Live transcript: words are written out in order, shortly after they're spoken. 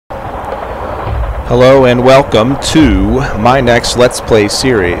Hello and welcome to my next Let's Play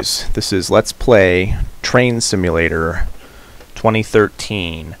series. This is Let's Play Train Simulator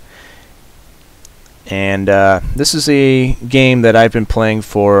 2013. And this is a game that I've been playing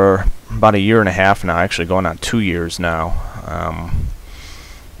for about a year and a half now, actually going on 2 years now.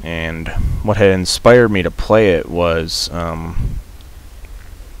 And what had inspired me to play it was I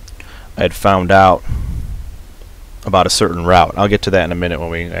had found out about a certain route. I'll get to that in a minute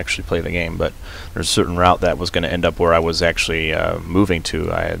when we actually play the game, but there's a certain route that was going to end up where I was actually moving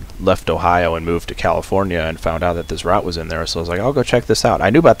to. I had left Ohio and moved to California and found out that this route was in there, so I was like, I'll go check this out.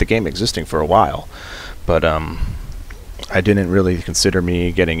 I knew about the game existing for a while, but I didn't really consider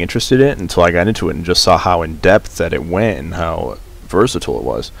me getting interested in it until I got into it and just saw how in-depth that it went and how versatile it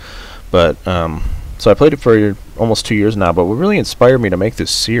was. But so I played it for almost 2 years now, but what really inspired me to make this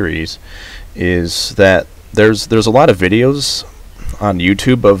series is that there's a lot of videos on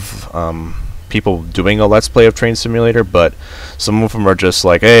YouTube of people doing a Let's Play of Train Simulator, but some of them are just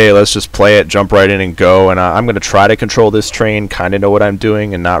like, hey, let's just play it, jump right in and go, and I'm going to try to control this train, kind of know what I'm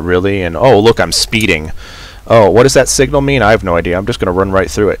doing, and not really, and oh, look, I'm speeding. Oh, what does that signal mean? I have no idea. I'm just going to run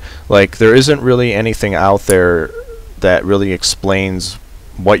right through it. Like, there isn't really anything out there that really explains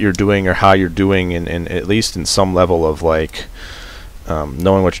what you're doing or how you're doing, in at least in some level of, like,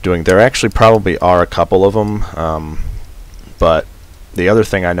 knowing what you're doing. There actually probably are a couple of them, but the other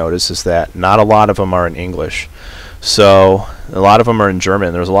thing I noticed is that not a lot of them are in English. So a lot of them are in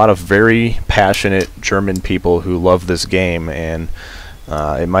German. There's a lot of very passionate German people who love this game, and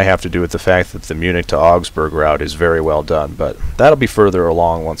it might have to do with the fact that the Munich to Augsburg route is very well done, but that'll be further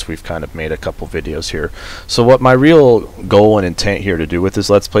along once we've kind of made a couple videos here. So what my real goal and intent here to do with this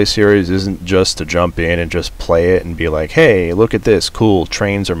Let's Play series isn't just to jump in and just play it and be like, hey, look at this, cool,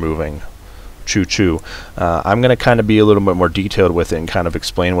 trains are moving, choo-choo. I'm going to kind of be a little bit more detailed with it and kind of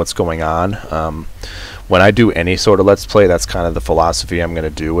explain what's going on. When I do any sort of Let's Play, that's kind of the philosophy I'm going to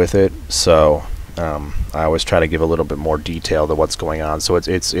do with it. So I always try to give a little bit more detail to what's going on, so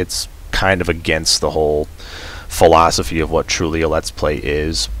it's kind of against the whole philosophy of what truly a Let's Play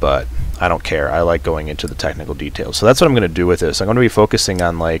is, but I don't care. I like going into the technical details. So that's what I'm going to do with this. I'm going to be focusing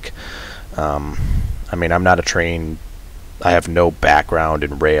on, like, I mean, I'm not a train, I have no background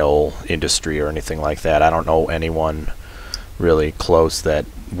in rail industry or anything like that. I don't know anyone really close that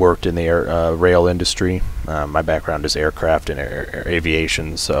worked in the rail industry. My background is aircraft and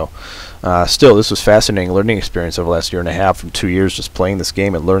aviation, so still, this was a fascinating learning experience over the last year and a half, from 2 years just playing this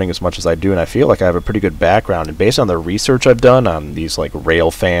game and learning as much as I do, and I feel like I have a pretty good background, and based on the research I've done on these, like,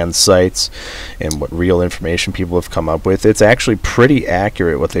 rail fan sites and what real information people have come up with, it's actually pretty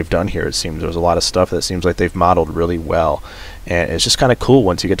accurate what they've done here. It seems there's a lot of stuff that seems like they've modeled really well, and it's just kind of cool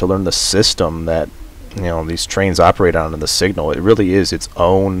once you get to learn the system that, you know, these trains operate on, and the signal. It really is its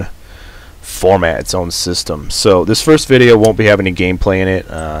own format, its own system. So this first video won't be having any gameplay in it.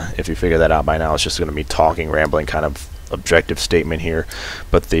 If you figure that out by now, it's just going to be talking, rambling, kind of objective statement here.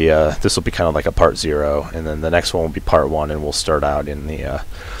 But the this will be kind of like a part 0, and then the next one will be part 1, and we'll start out in the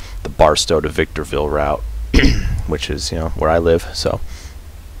Barstow to Victorville route, which is, you know, where I live. So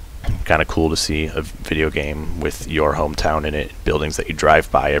kind of cool to see a video game with your hometown in it, buildings that you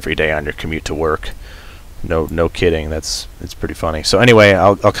drive by every day on your commute to work. No kidding. It's pretty funny. So anyway,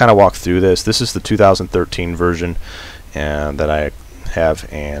 I'll kind of walk through this. This is the 2013 version that I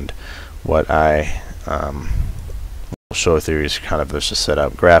have, and what I will show through is kind of just to set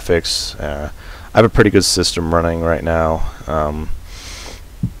up graphics. I have a pretty good system running right now.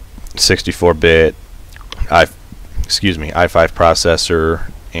 64-bit i5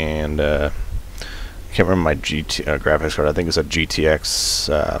 processor, and I can't remember my graphics card. I think it's a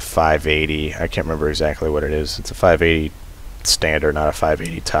GTX 580. I can't remember exactly what it is. It's a 580 standard, not a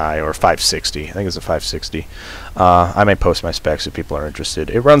 580 Ti, or 560. I think it's a 560. I may post my specs if people are interested.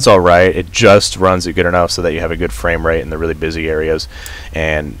 It runs all right. It just runs it good enough so that you have a good frame rate in the really busy areas.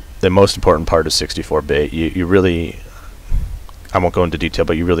 And the most important part is 64-bit. You really, I won't go into detail,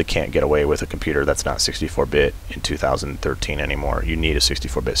 but you really can't get away with a computer that's not 64-bit in 2013 anymore. You need a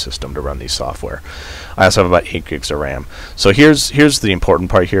 64-bit system to run these software. I also have about 8 gigs of RAM. So here's the important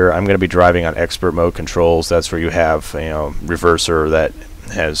part here. I'm going to be driving on expert mode controls. That's where you have, you know, reverser that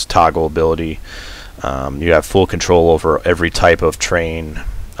has toggle ability. You have full control over every type of train,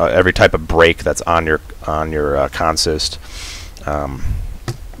 every type of brake that's on your consist.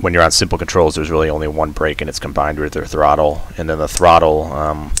 When you're on simple controls, there's really only one brake, and it's combined with your throttle. And then the throttle,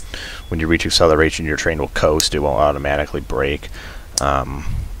 when you reach acceleration, your train will coast. It won't automatically brake.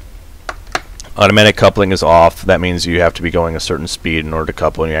 Automatic coupling is off. That means you have to be going a certain speed in order to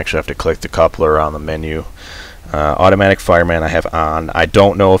couple, and you actually have to click the coupler on the menu. Automatic Fireman I have on. I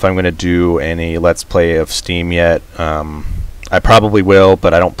don't know if I'm going to do any Let's Play of Steam yet. I probably will,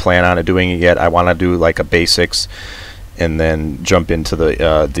 but I don't plan on doing it yet. I want to do like a basics and then jump into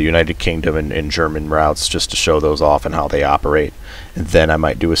the United Kingdom and German routes just to show those off and how they operate. And then I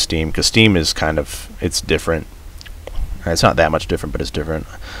might do a Steam, because Steam is kind of, it's different. It's not that much different, but it's different.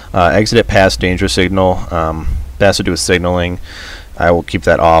 Exit at pass danger signal. That has to do with signaling. I will keep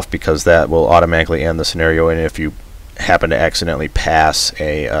that off because that will automatically end the scenario, and if you happen to accidentally pass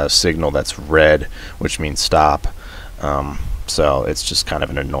a signal that's red, which means stop, so it's just kind of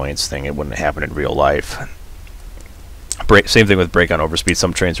an annoyance thing. It wouldn't happen in real life. Same thing with brake on overspeed.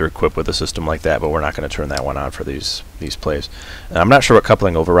 Some trains are equipped with a system like that, but we're not going to turn that one on for these plays. And I'm not sure what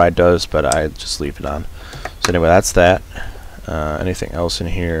coupling override does, but I just leave it on. So anyway, that's that. Anything else in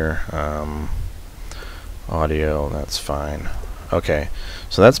here? Audio, that's fine. Okay,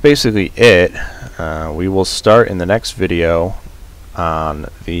 so that's basically it. We will start in the next video on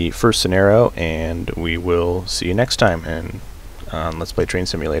the first scenario, and we will see you next time and on Let's Play Train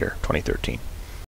Simulator 2013.